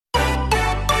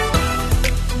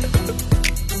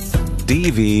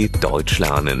DW Deutsch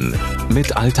lernen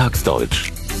mit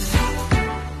Alltagsdeutsch.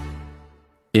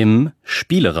 Im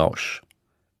Spielerausch.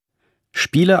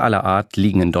 Spiele aller Art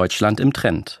liegen in Deutschland im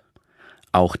Trend.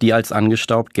 Auch die als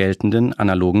angestaubt geltenden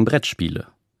analogen Brettspiele.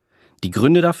 Die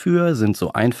Gründe dafür sind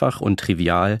so einfach und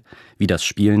trivial wie das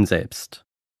Spielen selbst.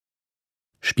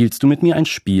 Spielst du mit mir ein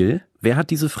Spiel? Wer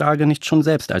hat diese Frage nicht schon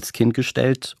selbst als Kind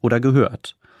gestellt oder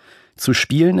gehört? Zu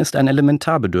spielen ist ein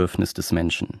Elementarbedürfnis des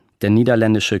Menschen. Der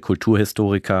niederländische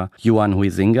Kulturhistoriker Johan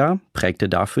Huizinga prägte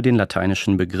dafür den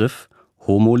lateinischen Begriff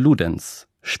Homo ludens,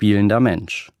 spielender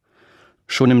Mensch.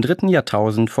 Schon im 3.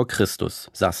 Jahrtausend vor Christus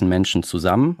saßen Menschen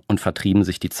zusammen und vertrieben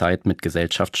sich die Zeit mit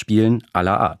Gesellschaftsspielen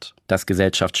aller Art. Das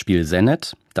Gesellschaftsspiel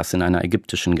Senet, das in einer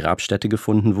ägyptischen Grabstätte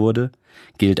gefunden wurde,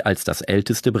 gilt als das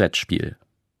älteste Brettspiel.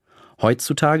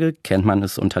 Heutzutage kennt man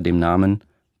es unter dem Namen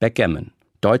Backgammon.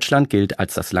 Deutschland gilt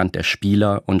als das Land der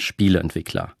Spieler und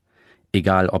Spieleentwickler.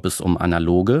 Egal ob es um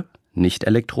analoge, nicht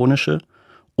elektronische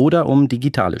oder um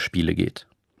digitale Spiele geht.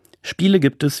 Spiele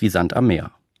gibt es wie Sand am Meer.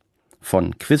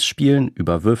 Von Quizspielen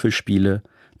über Würfelspiele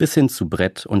bis hin zu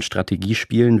Brett- und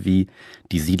Strategiespielen wie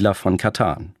Die Siedler von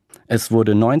Catan. Es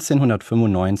wurde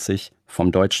 1995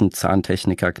 vom deutschen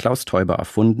Zahntechniker Klaus Teuber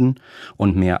erfunden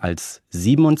und mehr als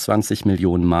 27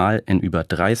 Millionen Mal in über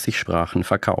 30 Sprachen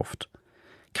verkauft.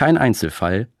 Kein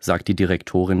Einzelfall, sagt die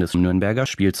Direktorin des Nürnberger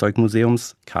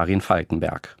Spielzeugmuseums Karin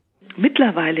Falkenberg.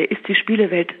 Mittlerweile ist die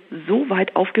Spielewelt so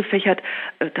weit aufgefächert,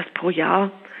 dass pro Jahr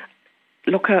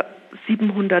locker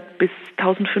 700 bis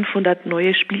 1500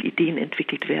 neue Spielideen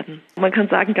entwickelt werden. Man kann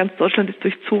sagen, ganz Deutschland ist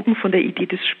durchzogen von der Idee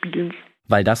des Spielens.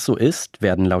 Weil das so ist,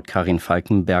 werden laut Karin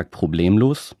Falkenberg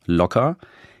problemlos, locker,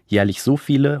 jährlich so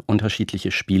viele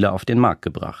unterschiedliche Spiele auf den Markt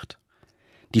gebracht.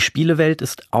 Die Spielewelt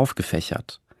ist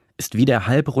aufgefächert, ist wie der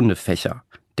halbrunde Fächer,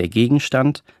 der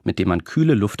Gegenstand, mit dem man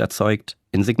kühle Luft erzeugt,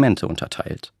 in Segmente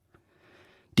unterteilt.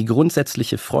 Die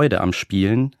grundsätzliche Freude am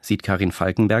Spielen sieht Karin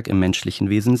Falkenberg im menschlichen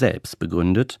Wesen selbst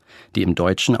begründet, die im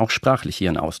Deutschen auch sprachlich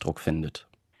ihren Ausdruck findet.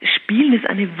 Spielen ist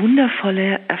eine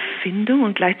wundervolle Erfindung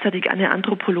und gleichzeitig eine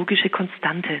anthropologische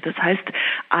Konstante. Das heißt,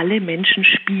 alle Menschen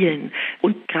spielen.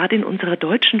 Und gerade in unserer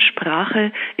deutschen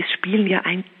Sprache ist Spielen ja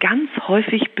ein ganz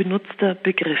häufig benutzter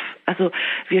Begriff. Also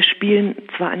wir spielen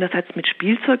zwar einerseits mit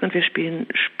Spielzeug und wir spielen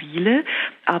Spiele,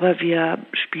 aber wir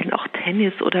spielen auch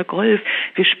Tennis oder Golf.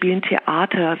 Wir spielen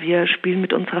Theater, wir spielen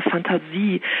mit unserer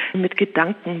Fantasie, mit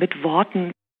Gedanken, mit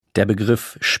Worten. Der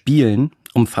Begriff Spielen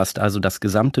umfasst also das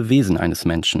gesamte Wesen eines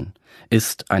Menschen,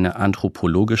 ist eine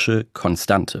anthropologische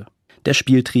Konstante. Der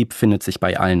Spieltrieb findet sich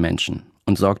bei allen Menschen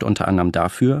und sorgt unter anderem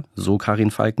dafür, so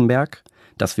Karin Falkenberg,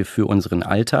 dass wir für unseren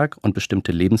Alltag und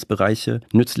bestimmte Lebensbereiche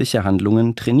nützliche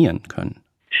Handlungen trainieren können.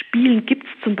 Spielen gibt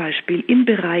es zum Beispiel im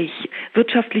Bereich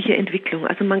wirtschaftliche Entwicklung.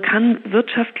 Also man kann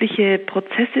wirtschaftliche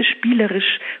Prozesse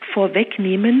spielerisch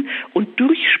vorwegnehmen und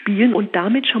durchspielen und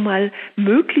damit schon mal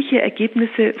mögliche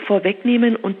Ergebnisse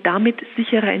vorwegnehmen und damit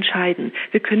sicherer entscheiden.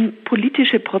 Wir können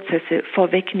politische Prozesse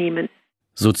vorwegnehmen.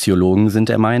 Soziologen sind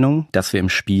der Meinung, dass wir im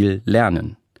Spiel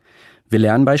lernen. Wir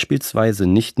lernen beispielsweise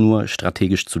nicht nur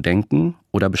strategisch zu denken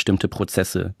oder bestimmte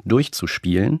Prozesse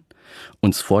durchzuspielen,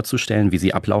 uns vorzustellen, wie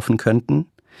sie ablaufen könnten.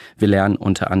 Wir lernen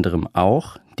unter anderem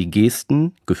auch, die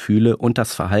Gesten, Gefühle und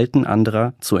das Verhalten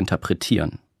anderer zu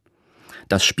interpretieren.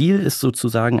 Das Spiel ist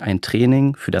sozusagen ein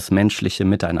Training für das menschliche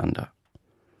Miteinander.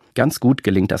 Ganz gut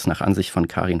gelingt das nach Ansicht von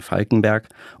Karin Falkenberg,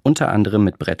 unter anderem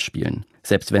mit Brettspielen,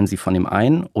 selbst wenn sie von dem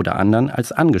einen oder anderen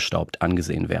als angestaubt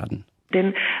angesehen werden.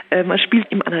 Denn man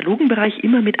spielt im analogen Bereich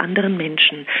immer mit anderen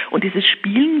Menschen. Und dieses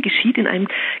Spielen geschieht in einem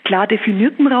klar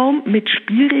definierten Raum mit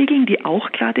Spielregeln, die auch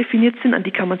klar definiert sind, an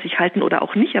die kann man sich halten oder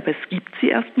auch nicht, aber es gibt sie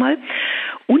erstmal.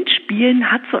 Und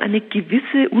Spielen hat so eine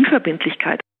gewisse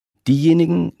Unverbindlichkeit.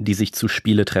 Diejenigen, die sich zu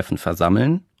Spieletreffen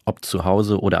versammeln, ob zu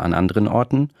Hause oder an anderen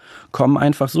Orten, kommen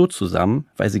einfach so zusammen,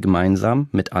 weil sie gemeinsam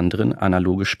mit anderen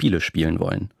analoge Spiele spielen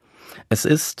wollen. Es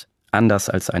ist, anders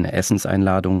als eine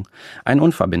Essenseinladung, ein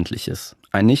unverbindliches,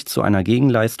 ein nicht zu einer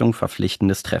Gegenleistung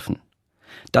verpflichtendes Treffen.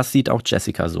 Das sieht auch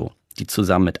Jessica so, die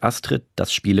zusammen mit Astrid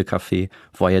das Spielecafé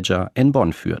Voyager in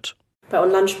Bonn führt. Bei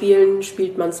Online-Spielen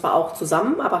spielt man zwar auch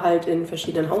zusammen, aber halt in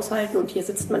verschiedenen Haushalten und hier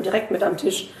sitzt man direkt mit am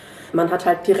Tisch. Man hat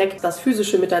halt direkt das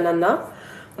physische Miteinander.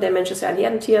 Der Mensch ist ja ein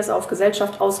Herdentier, ist auf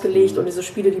Gesellschaft ausgelegt und diese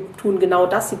Spiele, die tun genau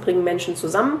das, sie bringen Menschen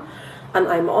zusammen an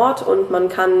einem Ort und man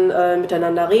kann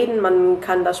miteinander reden, man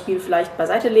kann das Spiel vielleicht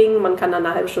beiseite legen, man kann dann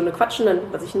eine halbe Stunde quatschen, dann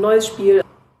nimmt man sich ein neues Spiel.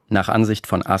 Nach Ansicht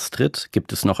von Astrid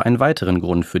gibt es noch einen weiteren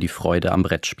Grund für die Freude am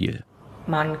Brettspiel.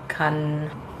 Man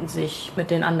kann sich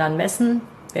mit den anderen messen,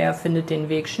 wer findet den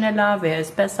Weg schneller, wer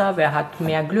ist besser, wer hat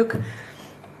mehr Glück,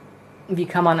 wie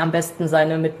kann man am besten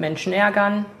seine Mitmenschen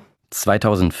ärgern.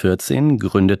 2014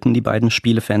 gründeten die beiden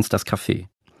Spielefans das Café.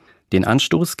 Den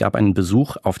Anstoß gab ein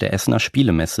Besuch auf der Essener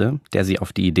Spielemesse, der sie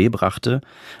auf die Idee brachte,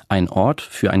 einen Ort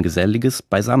für ein geselliges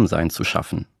Beisammensein zu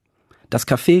schaffen. Das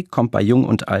Café kommt bei Jung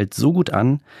und Alt so gut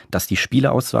an, dass die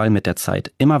Spieleauswahl mit der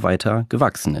Zeit immer weiter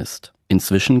gewachsen ist.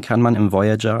 Inzwischen kann man im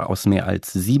Voyager aus mehr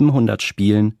als 700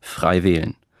 Spielen frei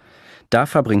wählen. Da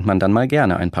verbringt man dann mal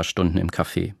gerne ein paar Stunden im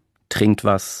Café, trinkt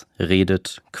was,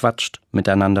 redet, quatscht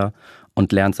miteinander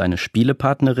und lernt seine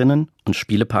Spielepartnerinnen und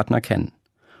Spielepartner kennen.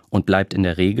 Und bleibt in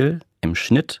der Regel im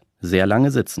Schnitt sehr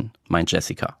lange sitzen, meint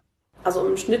Jessica. Also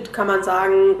im Schnitt kann man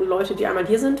sagen, Leute, die einmal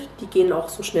hier sind, die gehen auch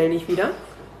so schnell nicht wieder.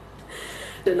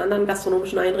 In anderen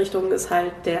gastronomischen Einrichtungen ist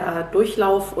halt der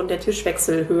Durchlauf und der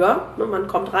Tischwechsel höher. Man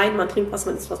kommt rein, man trinkt was,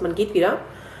 man isst was, man geht wieder.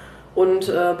 Und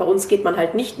bei uns geht man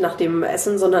halt nicht nach dem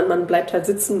Essen, sondern man bleibt halt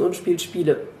sitzen und spielt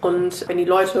Spiele. Und wenn die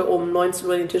Leute um 19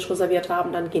 Uhr den Tisch reserviert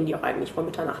haben, dann gehen die auch eigentlich vor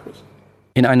Mitternacht nicht.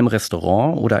 In einem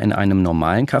Restaurant oder in einem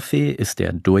normalen Café ist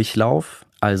der Durchlauf,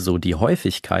 also die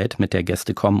Häufigkeit, mit der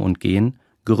Gäste kommen und gehen,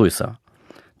 größer.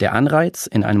 Der Anreiz,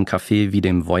 in einem Café wie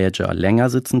dem Voyager länger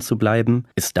sitzen zu bleiben,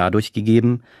 ist dadurch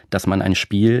gegeben, dass man ein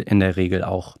Spiel in der Regel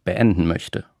auch beenden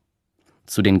möchte.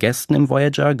 Zu den Gästen im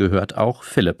Voyager gehört auch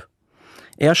Philipp.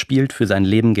 Er spielt für sein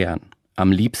Leben gern.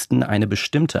 Am liebsten eine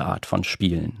bestimmte Art von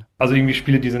Spielen. Also irgendwie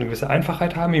Spiele, die so eine gewisse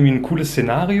Einfachheit haben, irgendwie ein cooles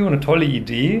Szenario, eine tolle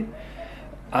Idee,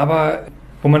 aber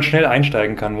wo man schnell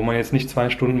einsteigen kann, wo man jetzt nicht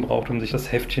 2 Stunden braucht, um sich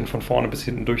das Heftchen von vorne bis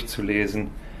hinten durchzulesen.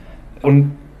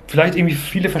 Und vielleicht irgendwie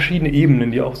viele verschiedene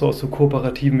Ebenen, die auch so aus so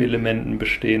kooperativen Elementen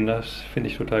bestehen. Das finde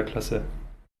ich total klasse.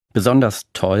 Besonders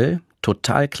toll,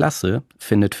 total klasse,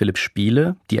 findet Philipp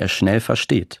Spiele, die er schnell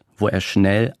versteht, wo er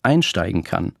schnell einsteigen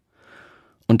kann.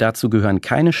 Und dazu gehören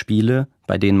keine Spiele,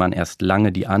 bei denen man erst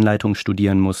lange die Anleitung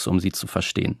studieren muss, um sie zu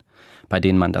verstehen, bei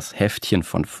denen man das Heftchen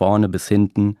von vorne bis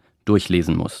hinten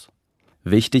durchlesen muss.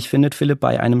 Wichtig findet Philipp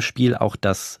bei einem Spiel auch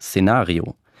das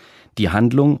Szenario, die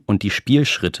Handlung und die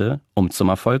Spielschritte, um zum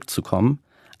Erfolg zu kommen,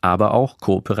 aber auch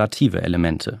kooperative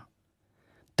Elemente.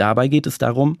 Dabei geht es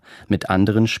darum, mit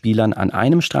anderen Spielern an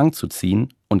einem Strang zu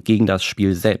ziehen und gegen das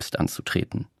Spiel selbst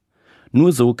anzutreten.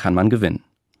 Nur so kann man gewinnen.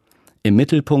 Im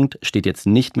Mittelpunkt steht jetzt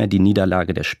nicht mehr die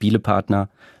Niederlage der Spielepartner,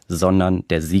 sondern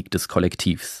der Sieg des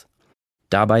Kollektivs.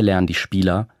 Dabei lernen die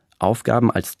Spieler,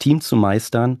 Aufgaben als Team zu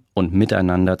meistern und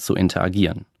miteinander zu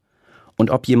interagieren. Und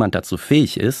ob jemand dazu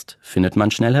fähig ist, findet man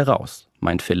schnell heraus,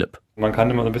 meint Philipp. Man kann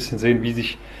immer so ein bisschen sehen, wie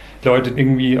sich Leute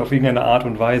irgendwie auf irgendeine Art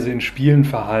und Weise in Spielen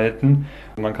verhalten.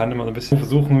 Man kann immer so ein bisschen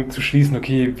versuchen zu schließen,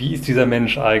 okay, wie ist dieser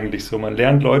Mensch eigentlich so? Man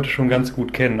lernt Leute schon ganz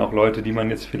gut kennen, auch Leute, die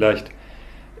man jetzt vielleicht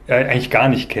eigentlich gar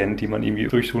nicht kennt, die man irgendwie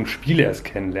durch so ein Spiel erst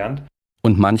kennenlernt.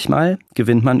 Und manchmal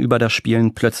gewinnt man über das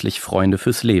Spielen plötzlich Freunde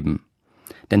fürs Leben.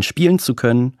 Denn spielen zu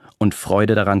können und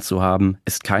Freude daran zu haben,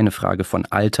 ist keine Frage von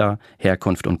Alter,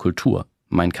 Herkunft und Kultur,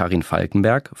 meint Karin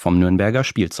Falkenberg vom Nürnberger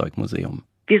Spielzeugmuseum.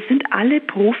 Wir sind alle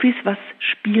Profis, was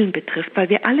Spielen betrifft, weil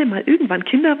wir alle mal irgendwann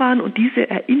Kinder waren und diese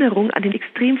Erinnerung an den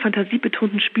extrem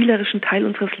fantasiebetonten spielerischen Teil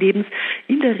unseres Lebens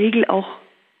in der Regel auch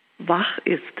wach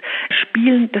ist.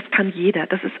 Spielen, das kann jeder.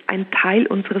 Das ist ein Teil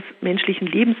unseres menschlichen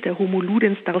Lebens, der Homo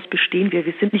Ludens. Daraus bestehen wir.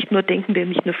 Wir sind nicht nur Denkende,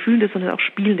 nicht nur Fühlende, sondern auch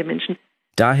spielende Menschen.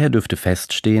 Daher dürfte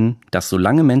feststehen, dass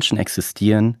solange Menschen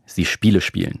existieren, sie Spiele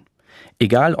spielen.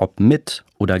 Egal ob mit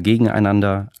oder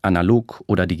gegeneinander, analog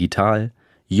oder digital,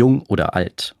 jung oder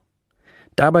alt.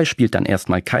 Dabei spielt dann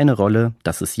erstmal keine Rolle,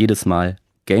 dass es jedes Mal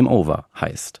Game Over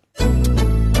heißt.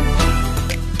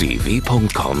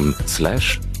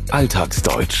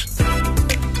 dw.com/alltagsdeutsch